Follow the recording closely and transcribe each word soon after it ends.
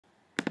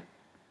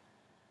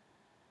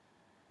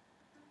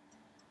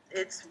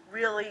It's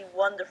really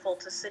wonderful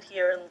to sit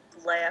here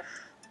and laugh,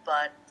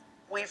 but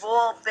we've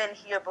all been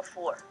here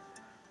before.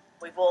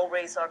 We've all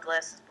raised our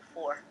glasses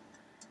before,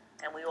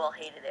 and we all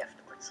hate it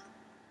afterwards.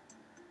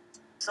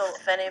 So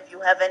if any of you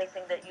have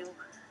anything that you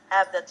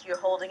have that you're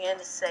holding in,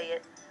 say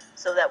it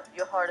so that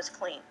your heart is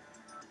clean.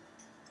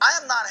 I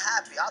am not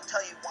happy. I'll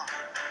tell you why.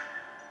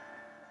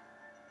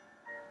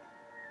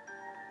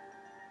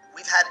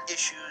 We've had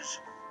issues.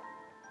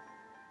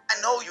 I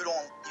know you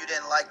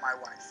didn't like my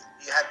wife.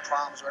 You had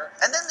problems with her.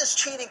 And then this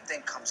cheating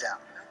thing comes out.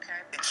 Okay.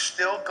 It's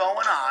still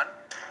going on.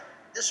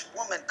 This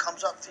woman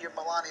comes up to your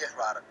Melania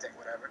product thing,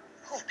 whatever.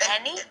 Who,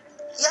 Penny?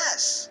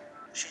 Yes.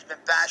 She's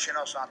been bashing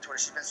us on Twitter.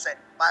 She's been saying,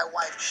 my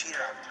wife cheated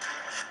on me.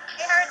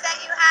 I heard that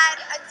you had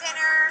a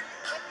dinner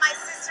with my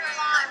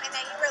sister-in-law and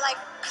that you were like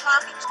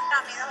talking shit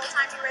on me the whole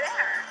time you were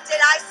there.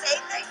 Did I say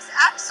things?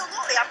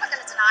 Absolutely. I'm not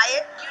going to deny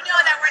it. You know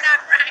that we're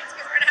not friends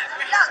because we're not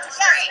friends. No,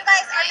 yes, you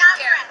guys are not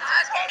friends.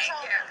 Okay, thank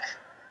you.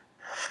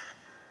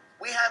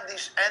 We have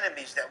these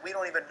enemies that we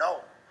don't even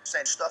know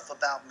saying stuff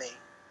about me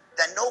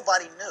that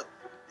nobody knew.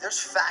 There's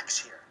facts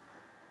here.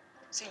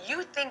 So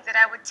you think that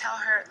I would tell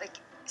her, like,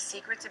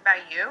 secrets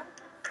about you?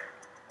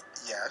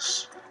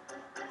 Yes.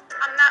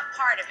 I'm not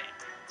part of it.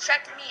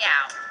 Check me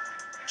out.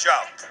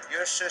 Joe,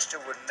 your sister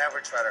would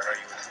never try to hurt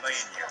you in a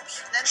million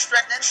years. Then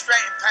straighten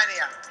Penny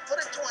out. Put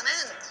it to an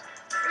end.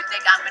 You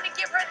think I'm gonna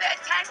give her the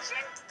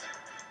attention?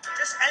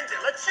 Just end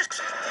it. Let's just...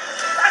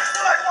 That's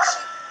what I want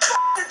to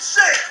fucking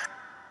say!